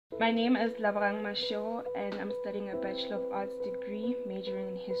My name is Lebogang Mashego and I'm studying a Bachelor of Arts degree majoring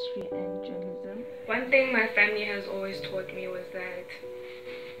in history and journalism. One thing my family has always taught me was that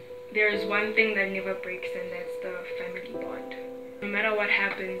there is one thing that never breaks, and that's the family bond. No matter what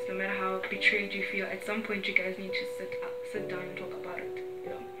happens, no matter how betrayed you feel, at some point you guys need to sit down and talk about it,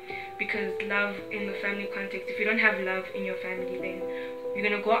 because love in the family context, if you don't have love in your family, then you're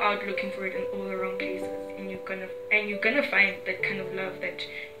gonna go out looking for it in all the wrong places, and you're gonna find that kind of love that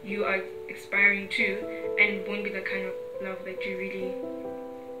you are aspiring to, and it won't be the kind of love that you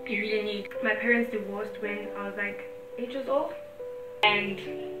really need. My parents divorced when I was like 8 years old, and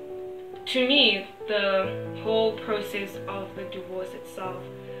to me the whole process of the divorce itself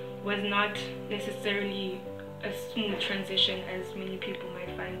was not necessarily a smooth transition, as many people might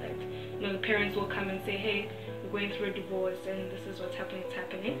find that the parents will come and say, hey, we're going through a divorce and this is what's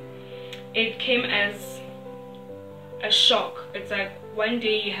happening. It came as a shock. It's like one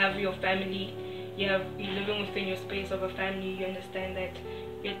day you have your family, you're living within your space of a family, you understand that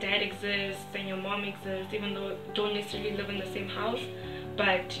your dad exists and your mom exists, even though you don't necessarily live in the same house,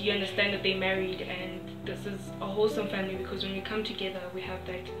 but you understand that they married and this is a wholesome family, because when we come together we have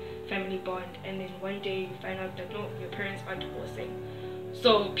that family bond. And then one day you find out that no, your parents are divorcing.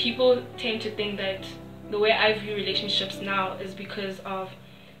 So people tend to think that the way I view relationships now is because of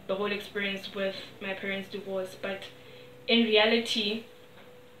the whole experience with my parents' divorce, but in reality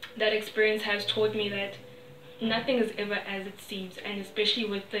that experience has taught me that nothing is ever as it seems, and especially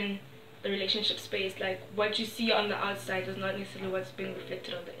within the relationship space, like what you see on the outside is not necessarily what's being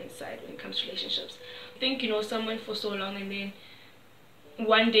reflected on the inside when it comes to relationships. I think you know someone for so long, and then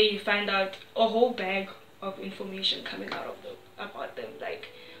one day you find out a whole bag of information coming out of about them, like,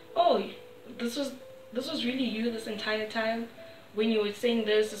 oh, this was really you this entire time. When you were saying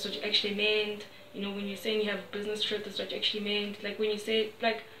this is what you actually meant. When you're saying you have a business trip, that's what you actually meant. Like when you say,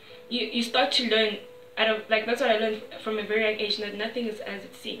 like, you start to learn that's what I learned from a very young age, that nothing is as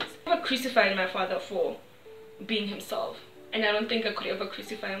it seems. I never crucified my father for being himself, and I don't think I could ever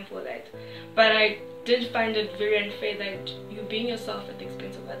crucify him for that. But I did find it very unfair that you being yourself at the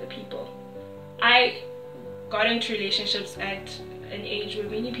expense of other people. I got into relationships at an age where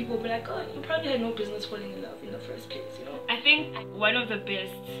many people were like, oh, you probably had no business falling in love in the first place, I think one of the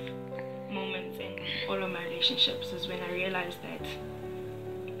best moments in all of my relationships is when I realized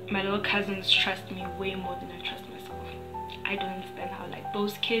that my little cousins trust me way more than I trust myself. I don't understand how, like,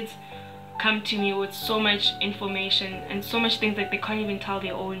 those kids come to me with so much information and so much things that they can't even tell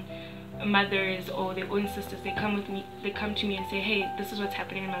their own mothers or their own sisters. They come to me and say, hey, this is what's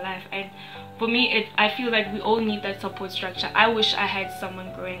happening in my life. And for me, I feel like we all need that support structure. I wish I had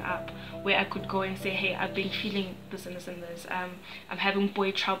someone growing up where I could go and say, hey, I've been feeling this and this and this, I'm having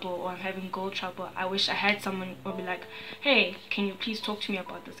boy trouble or I'm having girl trouble. I wish I had someone who would be like, hey, can you please talk to me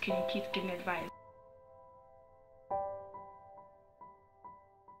about this, can you please give me advice.